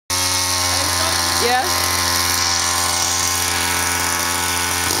Yeah?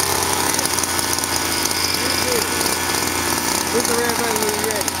 Push the red button when you're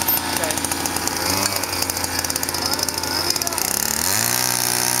ready. Okay.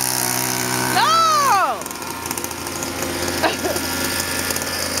 No!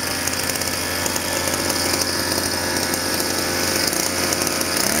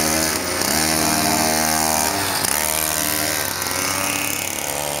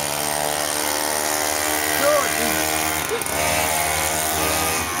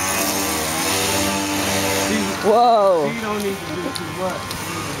 Whoa. You don't need to do too much.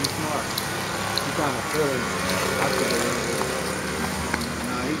 You need to be smart. You kind of feel it.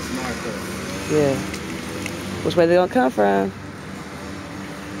 Nah, he's smart though. Yeah. Which way they gonna come from?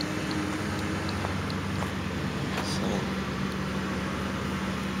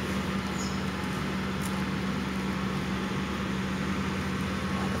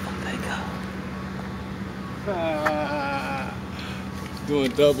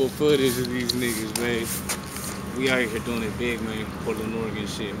 Doing double footage of these niggas, man. We out here doing it big, man. Portland, Oregon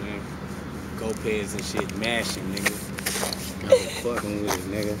shit, man. Go pads and shit, mashing, nigga. No fucking with it,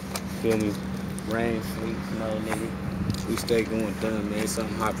 nigga. Feel me? Rain, sleet, snow, nigga. We stay going dumb, man.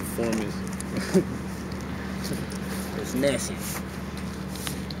 Something high performance. It's nasty.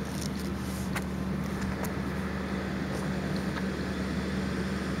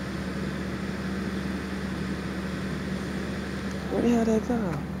 Where the hell did that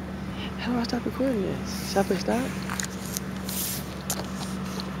go? How do I stop recording this? Should I push stop?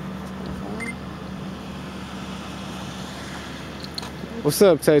 What's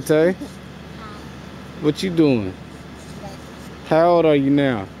up, Tay Tay? What you doing? How old are you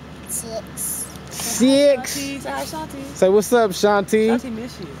now? 6. 6? Say what's up, Shanti. Shanti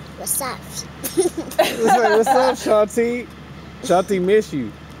miss you. What's up? Say what's up, Shanti. Shanti miss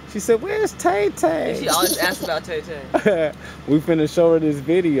you. She said, "Where's Tay Tay?" She always asks about Tay Tay. We finna show her this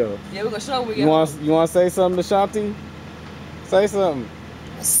video. Yeah, we're gonna show her when we get You want to say something to Shanti? Say something.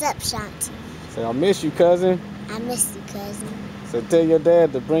 What's up, Shanti? Say, "I miss you, cousin." I miss you, cousin. So tell your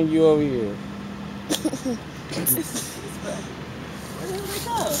dad to bring you over here. Where did they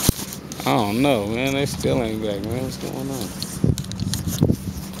go? I don't know, man. They still ain't back, man. What's going on?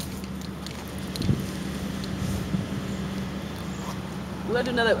 We'll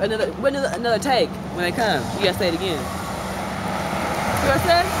do another take when they come. You gotta say it again. You gotta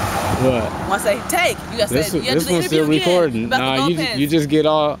say? What? When I say take, you gotta say it. You This one's still recording. Nah, you just get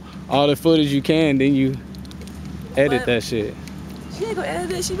all the footage you can, then you edit that shit. She ain't gonna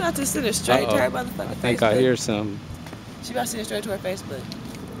edit it. She about to send it straight to her motherfucking Facebook. I think I hear something. She about to send it straight to her Facebook.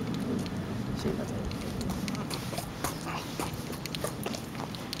 She about to.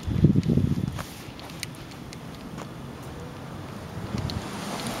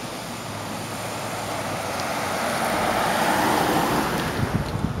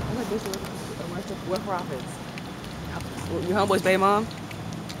 What profits? Your homeboy's baby mom?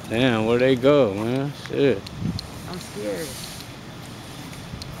 Damn, where they go, man? Shit. I'm scared.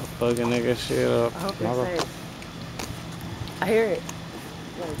 I'm fucking nigga shit up. I hope they're safe. I hear it.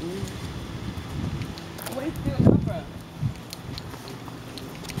 Where did it come from?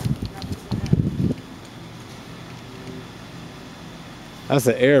 That's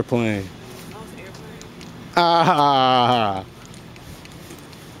an airplane. Oh, it's an airplane. Ah.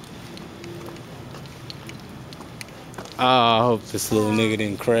 I hope this little nigga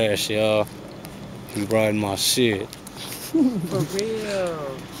didn't crash, y'all. He riding my shit. For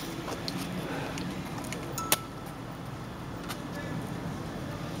real.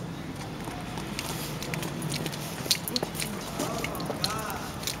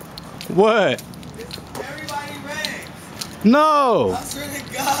 What? Everybody ran. No. I swear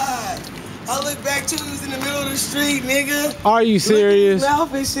to God. I look back too, he was in the middle of the street, nigga. Are you serious? Look at his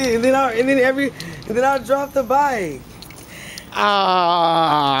mouth and shit. And then I dropped the bike.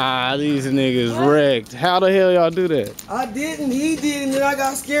 Ah, these niggas wrecked. How the hell y'all do that? I didn't, he did, and then I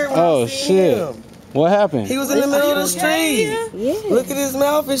got scared when Oh I seen shit. him. What happened? He was in the middle of the street. Yeah. Look at his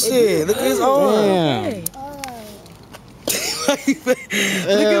mouth and shit. Look at his arm. Damn.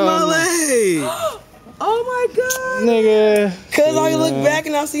 Look at my leg. Oh my God. Nigga. Cause I look back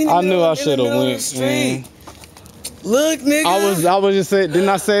and I seen him I in knew I the should have middle of the went, street. man. Look, nigga. I was just saying, didn't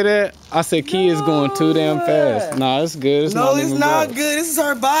I say that? I said Key is going too damn fast. Nah, it's good. It's No, not it's even not broke. good. This is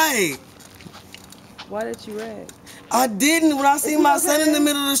her bike. Why did you wreck? I didn't. When I seen my son in the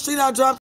middle of the street, I dropped